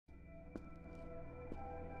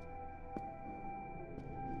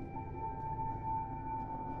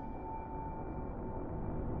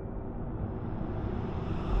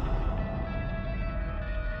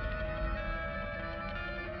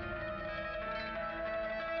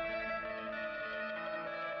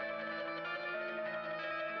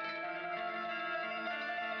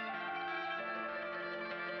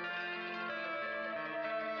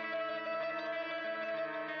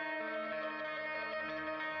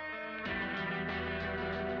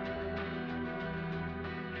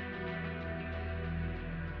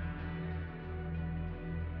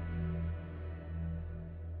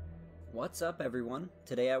What's up everyone?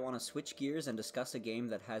 Today I want to switch gears and discuss a game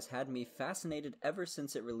that has had me fascinated ever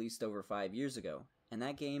since it released over 5 years ago, and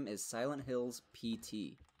that game is Silent Hills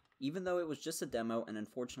PT. Even though it was just a demo and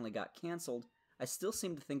unfortunately got cancelled, I still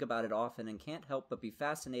seem to think about it often and can't help but be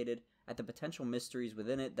fascinated at the potential mysteries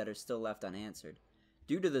within it that are still left unanswered.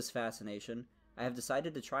 Due to this fascination, I have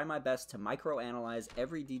decided to try my best to microanalyze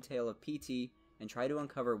every detail of PT and try to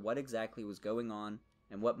uncover what exactly was going on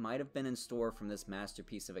and what might have been in store from this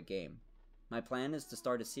masterpiece of a game. My plan is to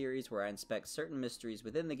start a series where I inspect certain mysteries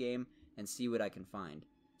within the game and see what I can find.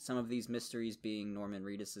 Some of these mysteries being Norman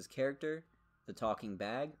Reedus' character, the talking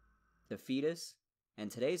bag, the fetus,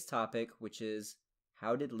 and today's topic, which is,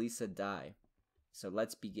 how did Lisa die? So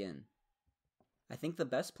let's begin. I think the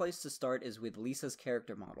best place to start is with Lisa's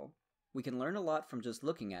character model. We can learn a lot from just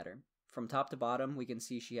looking at her. From top to bottom, we can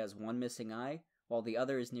see she has one missing eye, while the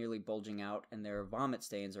other is nearly bulging out and there are vomit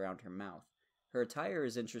stains around her mouth. Her attire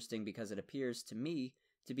is interesting because it appears, to me,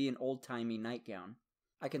 to be an old-timey nightgown.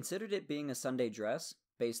 I considered it being a Sunday dress,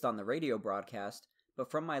 based on the radio broadcast, but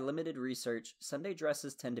from my limited research, Sunday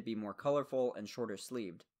dresses tend to be more colorful and shorter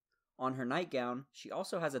sleeved. On her nightgown, she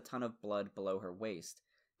also has a ton of blood below her waist.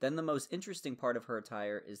 Then the most interesting part of her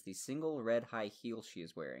attire is the single red high heel she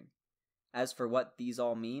is wearing. As for what these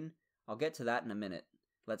all mean, I'll get to that in a minute.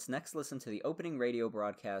 Let's next listen to the opening radio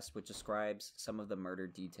broadcast which describes some of the murder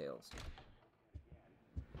details.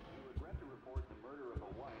 We regret to report the murder of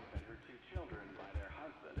a wife and her two children by their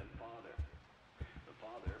husband and father. The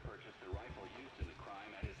father purchased the rifle used in the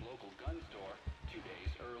crime at his local gun store 2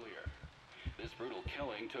 days earlier. This brutal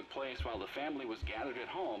killing took place while the family was gathered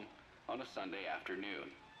at home on a Sunday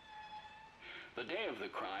afternoon. The day of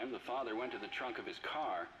the crime, the father went to the trunk of his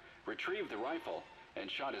car, retrieved the rifle, and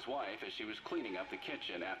shot his wife as she was cleaning up the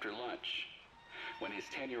kitchen after lunch. When his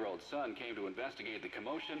 10-year-old son came to investigate the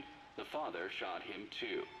commotion, the father shot him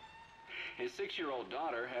too. His 6-year-old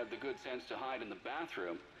daughter had the good sense to hide in the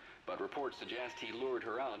bathroom, but reports suggest he lured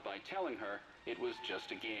her out by telling her it was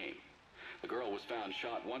just a game. The girl was found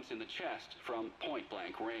shot once in the chest from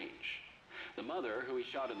point-blank range. The mother, who he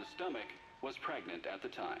shot in the stomach, was pregnant at the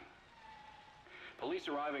time. Police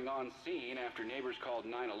arriving on scene after neighbors called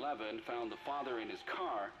 911 found the father in his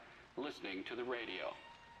car listening to the radio.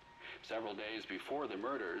 Several days before the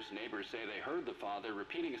murders, neighbors say they heard the father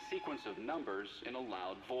repeating a sequence of numbers in a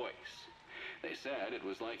loud voice. They said it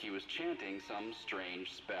was like he was chanting some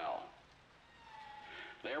strange spell.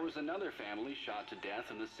 There was another family shot to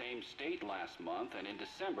death in the same state last month, and in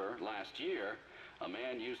December last year, a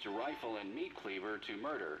man used a rifle and meat cleaver to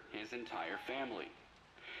murder his entire family.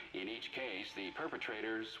 In each case, the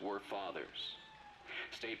perpetrators were fathers.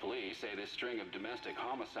 State police say this string of domestic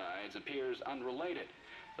homicides appears unrelated,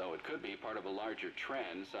 though it could be part of a larger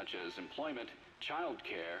trend such as employment, child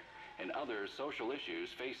care, and other social issues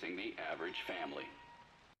facing the average family.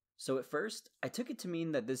 So at first, I took it to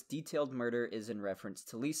mean that this detailed murder is in reference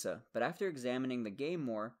to Lisa, but after examining the game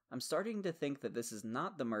more, I'm starting to think that this is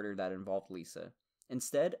not the murder that involved Lisa.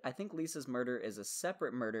 Instead, I think Lisa's murder is a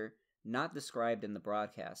separate murder not described in the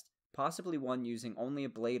broadcast, possibly one using only a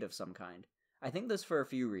blade of some kind. I think this for a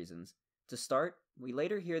few reasons. To start, we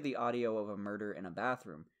later hear the audio of a murder in a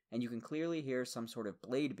bathroom, and you can clearly hear some sort of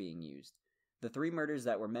blade being used. The 3 murders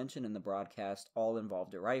that were mentioned in the broadcast all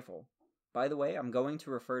involved a rifle. By the way, I'm going to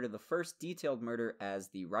refer to the first detailed murder as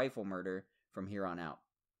the rifle murder from here on out.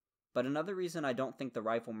 But another reason I don't think the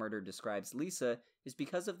rifle murder describes Lisa is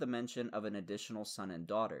because of the mention of an additional son and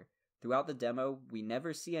daughter. Throughout the demo, we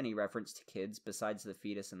never see any reference to kids besides the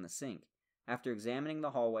fetus in the sink. After examining the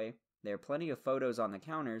hallway, there are plenty of photos on the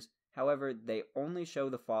counters, however, they only show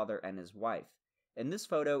the father and his wife. In this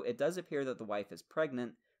photo, it does appear that the wife is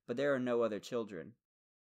pregnant, but there are no other children.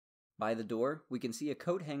 By the door, we can see a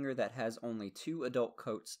coat hanger that has only 2 adult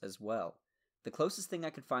coats as well. The closest thing I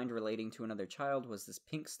could find relating to another child was this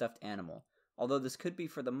pink stuffed animal. Although this could be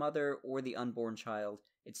for the mother or the unborn child,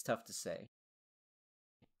 it's tough to say.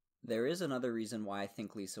 There is another reason why I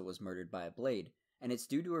think Lisa was murdered by a blade, and it's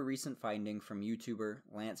due to a recent finding from YouTuber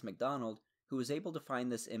Lance McDonald, who was able to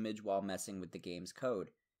find this image while messing with the game's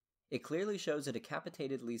code. It clearly shows a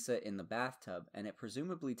decapitated Lisa in the bathtub, and it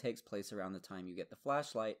presumably takes place around the time you get the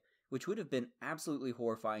flashlight, which would have been absolutely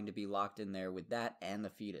horrifying to be locked in there with that and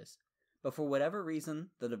the fetus. But for whatever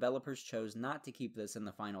reason, the developers chose not to keep this in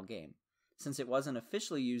the final game. Since it wasn't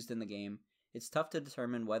officially used in the game, it's tough to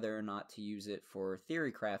determine whether or not to use it for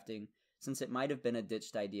theory crafting, since it might have been a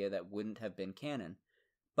ditched idea that wouldn't have been canon,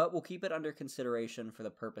 but we'll keep it under consideration for the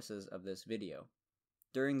purposes of this video.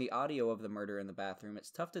 During the audio of the murder in the bathroom,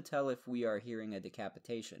 it's tough to tell if we are hearing a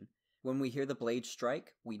decapitation. When we hear the blade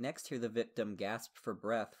strike, we next hear the victim gasp for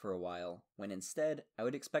breath for a while, when instead, I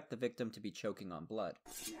would expect the victim to be choking on blood.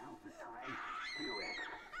 Now's the time. Do it.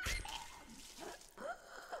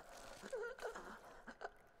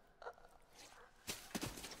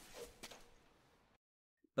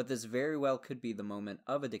 But this very well could be the moment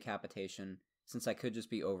of a decapitation, since I could just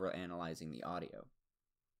be overanalyzing the audio.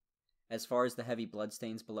 As far as the heavy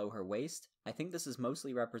bloodstains below her waist, I think this is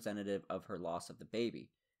mostly representative of her loss of the baby.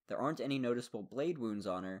 There aren't any noticeable blade wounds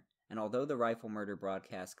on her, and although the rifle murder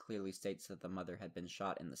broadcast clearly states that the mother had been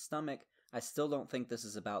shot in the stomach, I still don't think this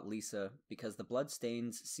is about Lisa because the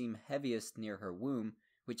bloodstains seem heaviest near her womb,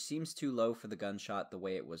 which seems too low for the gunshot the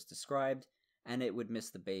way it was described, and it would miss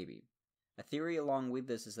the baby. A theory along with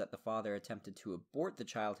this is that the father attempted to abort the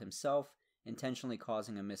child himself, intentionally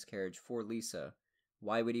causing a miscarriage for Lisa.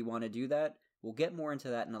 Why would he want to do that? We'll get more into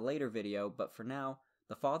that in a later video, but for now,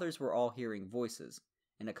 the fathers were all hearing voices.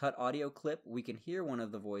 In a cut audio clip, we can hear one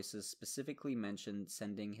of the voices specifically mention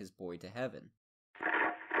sending his boy to heaven.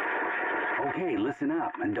 Okay, listen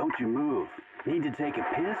up, and don't you move. Need to take a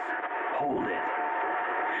piss? Hold it.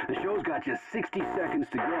 The show's got just 60 seconds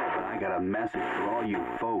to go, but I got a message for all you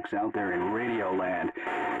folks out there in Radio Land.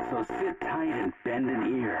 So sit tight and bend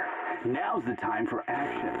an ear. Now's the time for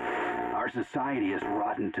action. Our society is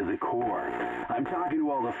rotten to the core. I'm talking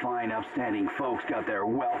to all the fine, upstanding folks got their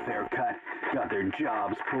welfare cut, got their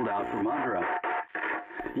jobs pulled out from under them.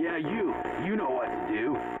 Yeah, you know what to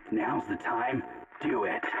do. Now's the time. Do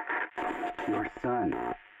it. Your son.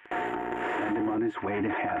 Send him on his way to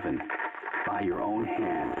heaven. By your own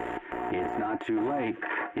hand. It's not too late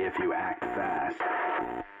if you act fast.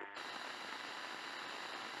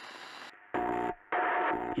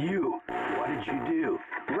 You, what did you do?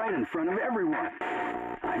 Right in front of everyone.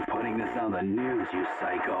 I'm putting this on the news, you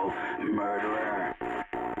psycho murderer.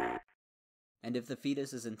 And if the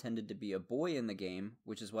fetus is intended to be a boy in the game,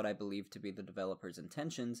 which is what I believe to be the developer's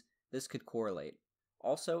intentions, this could correlate.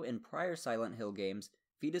 Also, in prior Silent Hill games,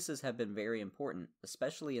 fetuses have been very important,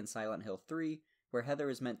 especially in Silent Hill 3, where Heather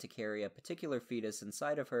is meant to carry a particular fetus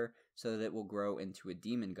inside of her so that it will grow into a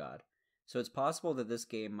demon god. So it's possible that this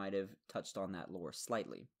game might have touched on that lore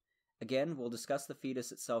slightly. Again, we'll discuss the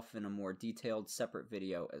fetus itself in a more detailed separate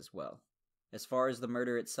video as well. As far as the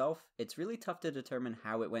murder itself, it's really tough to determine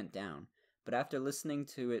how it went down, but after listening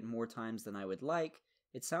to it more times than I would like,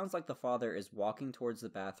 it sounds like the father is walking towards the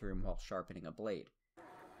bathroom while sharpening a blade.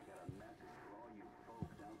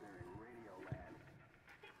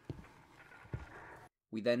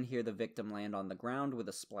 We then hear the victim land on the ground with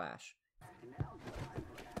a splash.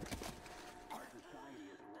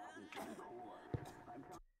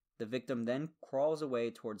 The victim then crawls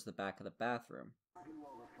away towards the back of the bathroom.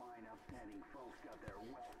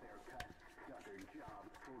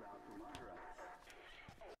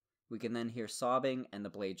 We can then hear sobbing and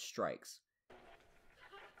the blade strikes.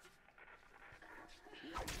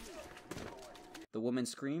 The woman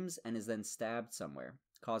screams and is then stabbed somewhere,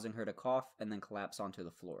 causing her to cough and then collapse onto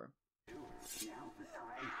the floor.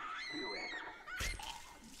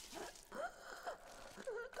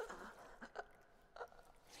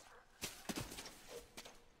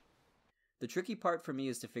 The tricky part for me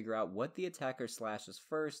is to figure out what the attacker slashes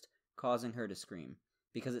first, causing her to scream,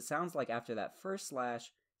 because it sounds like after that first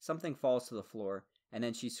slash, something falls to the floor, and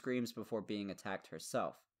then she screams before being attacked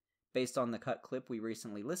herself. Based on the cut clip we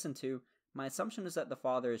recently listened to, my assumption is that the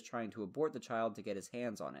father is trying to abort the child to get his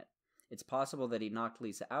hands on it. It's possible that he knocked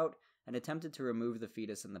Lisa out and attempted to remove the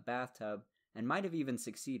fetus in the bathtub, and might have even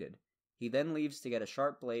succeeded. He then leaves to get a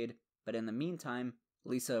sharp blade, but in the meantime,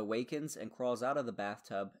 Lisa awakens and crawls out of the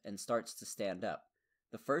bathtub and starts to stand up.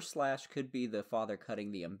 The first slash could be the father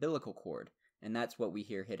cutting the umbilical cord, and that's what we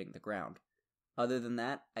hear hitting the ground. Other than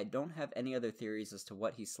that, I don't have any other theories as to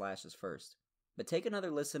what he slashes first. But take another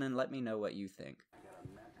listen and let me know what you think.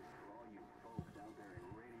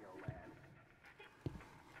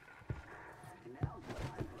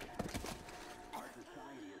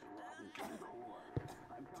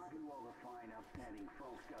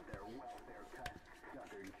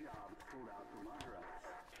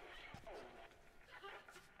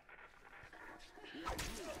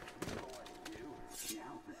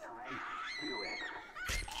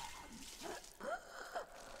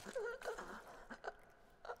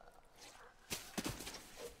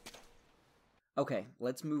 Okay,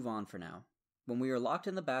 let's move on for now. When we are locked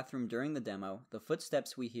in the bathroom during the demo, the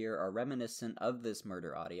footsteps we hear are reminiscent of this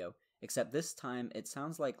murder audio, except this time it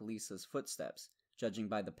sounds like Lisa's footsteps, judging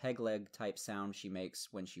by the peg leg type sound she makes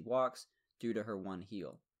when she walks due to her one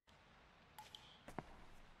heel.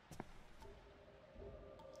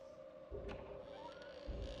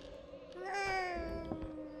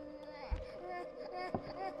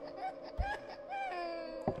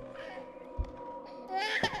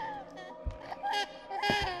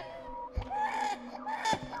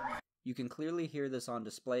 You can clearly hear this on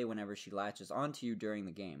display whenever she latches onto you during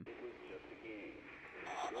the game. It was just a game.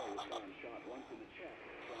 The girl was found shot once in the chest from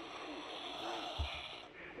point-blank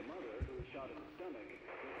range. The mother, who was shot in the stomach,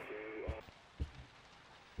 went to...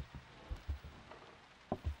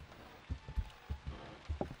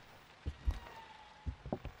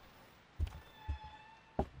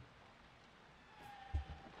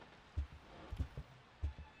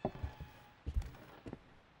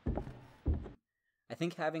 I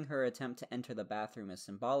think having her attempt to enter the bathroom is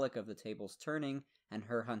symbolic of the tables turning and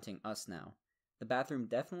her hunting us now. The bathroom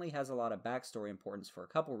definitely has a lot of backstory importance for a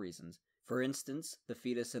couple reasons. For instance, the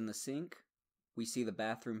fetus in the sink, we see the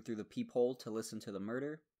bathroom through the peephole to listen to the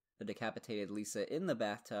murder, the decapitated Lisa in the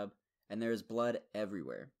bathtub, and there is blood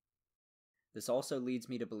everywhere. This also leads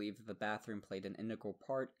me to believe that the bathroom played an integral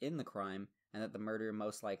part in the crime and that the murder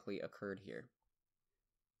most likely occurred here.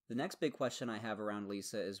 The next big question I have around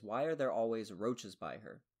Lisa is why are there always roaches by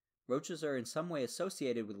her? Roaches are in some way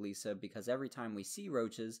associated with Lisa because every time we see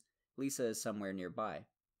roaches, Lisa is somewhere nearby.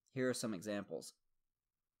 Here are some examples.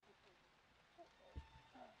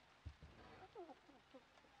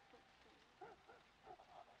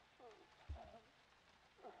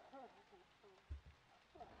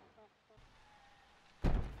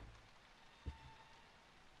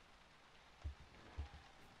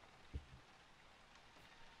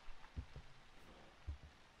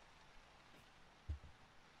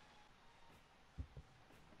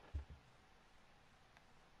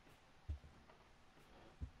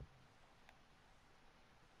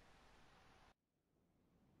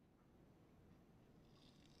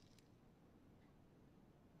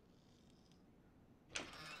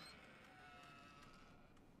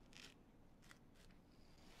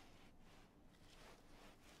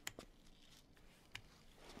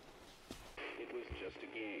 It was just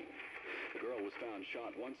a game. The girl was found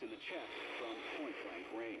shot once in the chest from point-blank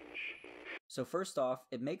range. So first off,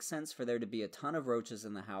 it makes sense for there to be a ton of roaches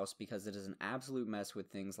in the house because it is an absolute mess with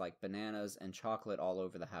things like bananas and chocolate all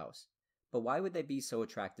over the house. But why would they be so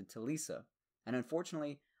attracted to Lisa? And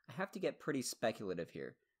unfortunately, I have to get pretty speculative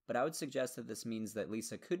here, but I would suggest that this means that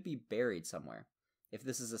Lisa could be buried somewhere. If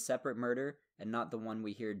this is a separate murder and not the one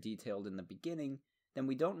we hear detailed in the beginning, then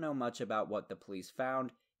we don't know much about what the police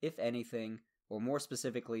found, if anything, or more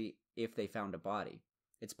specifically, if they found a body.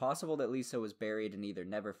 It's possible that Lisa was buried and either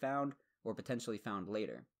never found or potentially found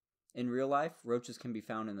later. In real life, roaches can be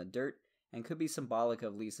found in the dirt and could be symbolic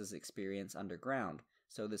of Lisa's experience underground,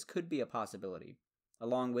 so this could be a possibility.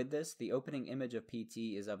 Along with this, the opening image of PT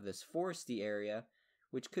is of this foresty area,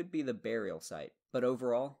 which could be the burial site. But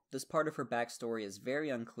overall, this part of her backstory is very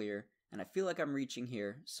unclear, and I feel like I'm reaching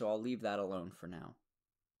here, so I'll leave that alone for now.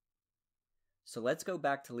 So let's go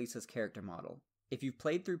back to Lisa's character model. If you've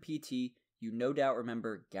played through PT, you no doubt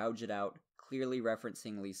remember Gouge It Out, clearly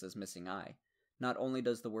referencing Lisa's missing eye. Not only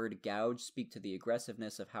does the word gouge speak to the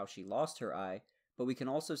aggressiveness of how she lost her eye, but we can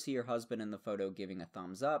also see her husband in the photo giving a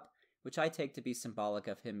thumbs up, which I take to be symbolic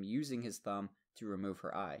of him using his thumb to remove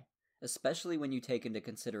her eye. Especially when you take into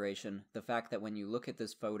consideration the fact that when you look at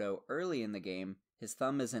this photo early in the game, his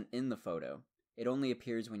thumb isn't in the photo. It only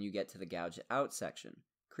appears when you get to the Gouge It Out section.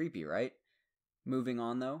 Creepy, right? Moving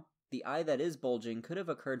on though, the eye that is bulging could have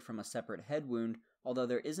occurred from a separate head wound, although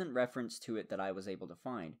there isn't reference to it that I was able to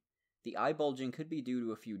find. The eye bulging could be due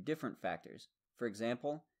to a few different factors. For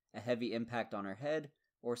example, a heavy impact on her head,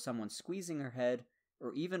 or someone squeezing her head,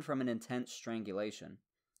 or even from an intense strangulation.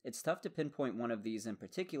 It's tough to pinpoint one of these in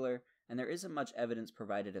particular, and there isn't much evidence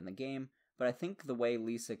provided in the game, but I think the way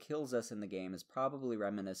Lisa kills us in the game is probably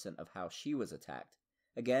reminiscent of how she was attacked.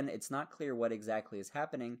 Again, it's not clear what exactly is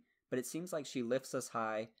happening, but it seems like she lifts us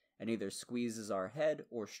high and either squeezes our head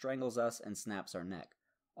or strangles us and snaps our neck,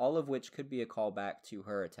 all of which could be a callback to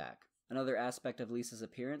her attack. Another aspect of Lisa's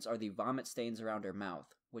appearance are the vomit stains around her mouth,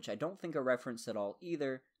 which I don't think are referenced at all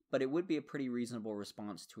either, but it would be a pretty reasonable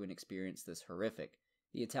response to an experience this horrific.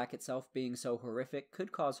 The attack itself being so horrific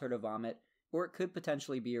could cause her to vomit, or it could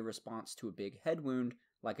potentially be a response to a big head wound,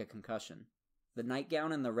 like a concussion. The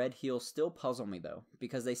nightgown and the red heel still puzzle me though,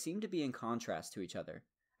 because they seem to be in contrast to each other.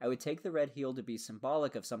 I would take the red heel to be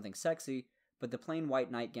symbolic of something sexy, but the plain white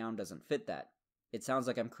nightgown doesn't fit that. It sounds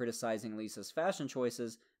like I'm criticizing Lisa's fashion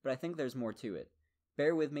choices, but I think there's more to it.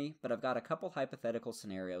 Bear with me, but I've got a couple hypothetical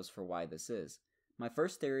scenarios for why this is. My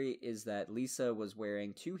first theory is that Lisa was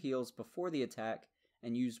wearing 2 heels before the attack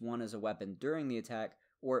and used one as a weapon during the attack,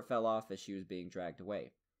 or it fell off as she was being dragged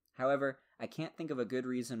away. However, I can't think of a good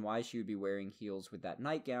reason why she would be wearing heels with that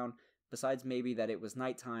nightgown, besides maybe that it was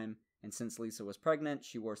nighttime, and since Lisa was pregnant,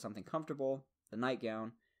 she wore something comfortable, the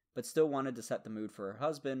nightgown, but still wanted to set the mood for her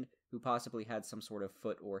husband, who possibly had some sort of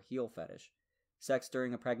foot or heel fetish. Sex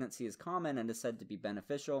during a pregnancy is common and is said to be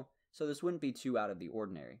beneficial, so this wouldn't be too out of the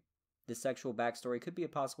ordinary. This sexual backstory could be a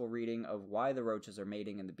possible reading of why the roaches are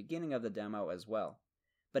mating in the beginning of the demo as well.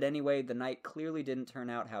 But anyway, the night clearly didn't turn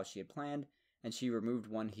out how she had planned, and she removed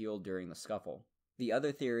one heel during the scuffle. The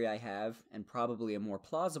other theory I have, and probably a more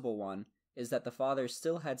plausible one, is that the father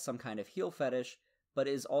still had some kind of heel fetish, but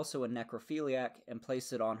is also a necrophiliac and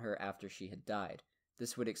placed it on her after she had died.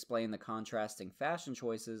 This would explain the contrasting fashion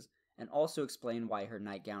choices, and also explain why her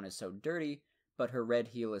nightgown is so dirty, but her red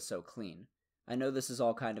heel is so clean. I know this is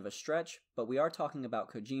all kind of a stretch, but we are talking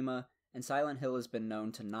about Kojima, and Silent Hill has been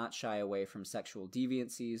known to not shy away from sexual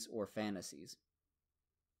deviancies or fantasies.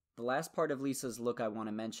 The last part of Lisa's look I want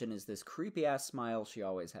to mention is this creepy-ass smile she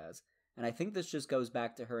always has, and I think this just goes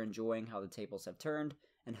back to her enjoying how the tables have turned,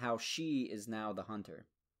 and how she is now the hunter.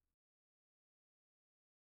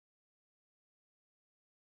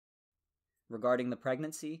 Regarding the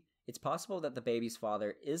pregnancy, it's possible that the baby's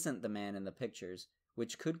father isn't the man in the pictures,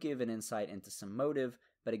 which could give an insight into some motive,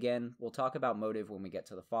 but again, we'll talk about motive when we get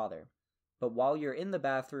to the father. But while you're in the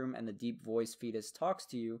bathroom and the deep voice fetus talks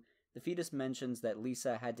to you, the fetus mentions that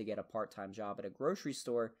Lisa had to get a part-time job at a grocery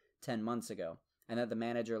store 10 months ago, and that the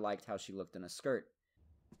manager liked how she looked in a skirt.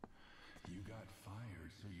 You got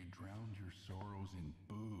fired, so you drowned your sorrows in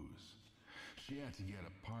booze. She had to get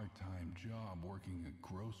a part-time job working a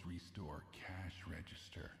grocery store cash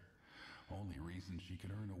register. Only reason she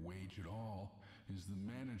could earn a wage at all is the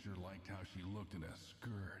manager liked how she looked in a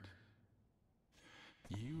skirt.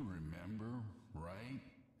 You remember, right?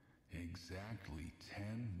 Exactly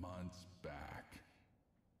 10 months back.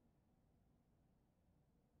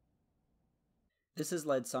 This has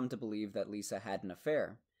led some to believe that Lisa had an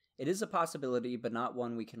affair. It is a possibility, but not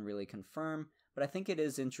one we can really confirm, but I think it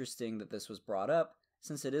is interesting that this was brought up,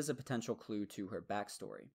 since it is a potential clue to her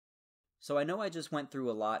backstory. So I know I just went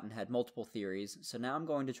through a lot and had multiple theories, so now I'm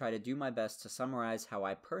going to try to do my best to summarize how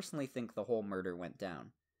I personally think the whole murder went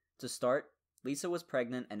down. To start, Lisa was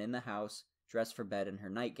pregnant and in the house, dressed for bed in her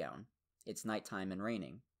nightgown. It's nighttime and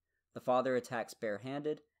raining. The father attacks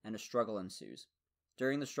barehanded, and a struggle ensues.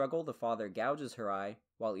 During the struggle, the father gouges her eye,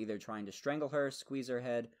 while either trying to strangle her, squeeze her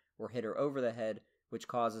head, or hit her over the head, which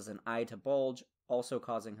causes an eye to bulge, also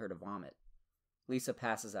causing her to vomit. Lisa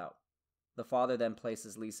passes out. The father then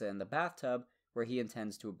places Lisa in the bathtub, where he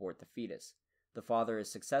intends to abort the fetus. The father is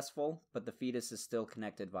successful, but the fetus is still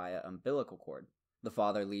connected via umbilical cord. The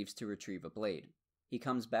father leaves to retrieve a blade. He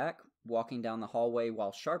comes back, walking down the hallway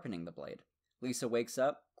while sharpening the blade. Lisa wakes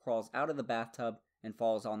up, crawls out of the bathtub, and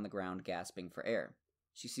falls on the ground gasping for air.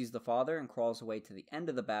 She sees the father and crawls away to the end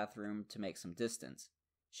of the bathroom to make some distance.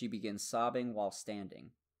 She begins sobbing while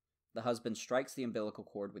standing. The husband strikes the umbilical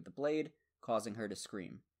cord with the blade, causing her to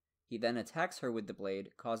scream. He then attacks her with the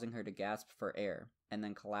blade, causing her to gasp for air, and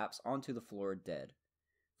then collapse onto the floor dead.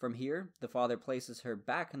 From here, the father places her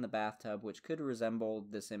back in the bathtub, which could resemble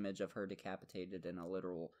this image of her decapitated in a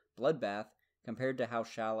literal bloodbath, compared to how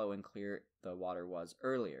shallow and clear the water was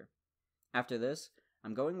earlier. After this,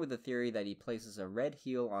 I'm going with the theory that he places a red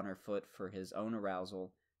heel on her foot for his own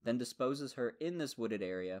arousal, then disposes her in this wooded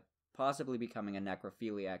area, possibly becoming a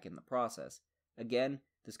necrophiliac in the process. Again,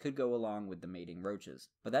 this could go along with the mating roaches.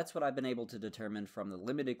 But that's what I've been able to determine from the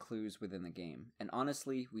limited clues within the game, and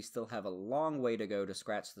honestly, we still have a long way to go to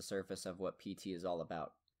scratch the surface of what PT is all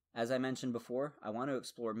about. As I mentioned before, I want to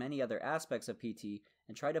explore many other aspects of PT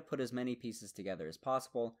and try to put as many pieces together as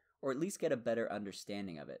possible, or at least get a better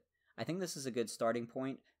understanding of it. I think this is a good starting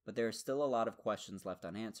point, but there are still a lot of questions left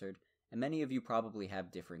unanswered, and many of you probably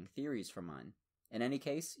have differing theories from mine. In any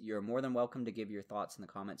case, you're more than welcome to give your thoughts in the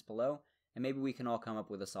comments below, and maybe we can all come up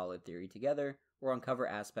with a solid theory together, or uncover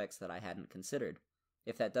aspects that I hadn't considered.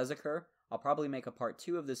 If that does occur, I'll probably make a part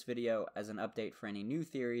 2 of this video as an update for any new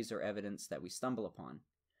theories or evidence that we stumble upon.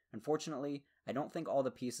 Unfortunately, I don't think all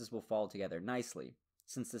the pieces will fall together nicely.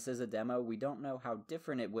 Since this is a demo, we don't know how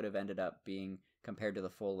different it would have ended up being compared to the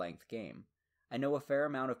full-length game. I know a fair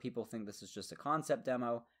amount of people think this is just a concept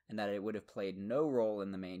demo, and that it would have played no role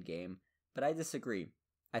in the main game, but I disagree.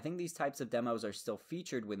 I think these types of demos are still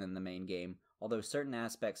featured within the main game, although certain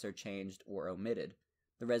aspects are changed or omitted.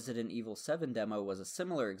 The Resident Evil 7 demo was a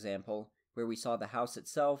similar example, where we saw the house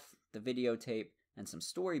itself, the videotape, and some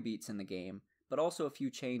story beats in the game, but also a few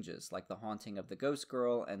changes, like the haunting of the ghost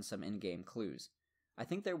girl and some in-game clues. I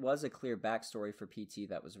think there was a clear backstory for PT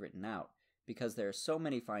that was written out, because there are so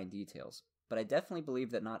many fine details, but I definitely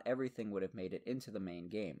believe that not everything would have made it into the main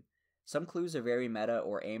game. Some clues are very meta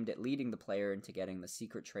or aimed at leading the player into getting the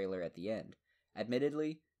secret trailer at the end.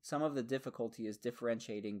 Admittedly, some of the difficulty is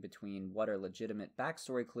differentiating between what are legitimate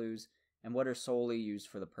backstory clues and what are solely used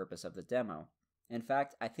for the purpose of the demo. In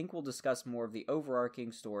fact, I think we'll discuss more of the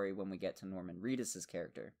overarching story when we get to Norman Reedus'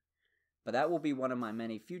 character. But that will be one of my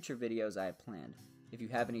many future videos I have planned. If you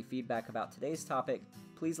have any feedback about today's topic,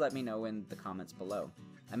 please let me know in the comments below.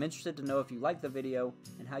 I'm interested to know if you like the video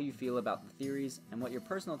and how you feel about the theories and what your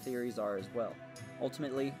personal theories are as well.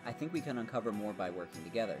 Ultimately, I think we can uncover more by working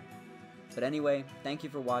together. But anyway, thank you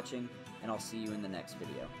for watching, and I'll see you in the next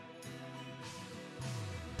video.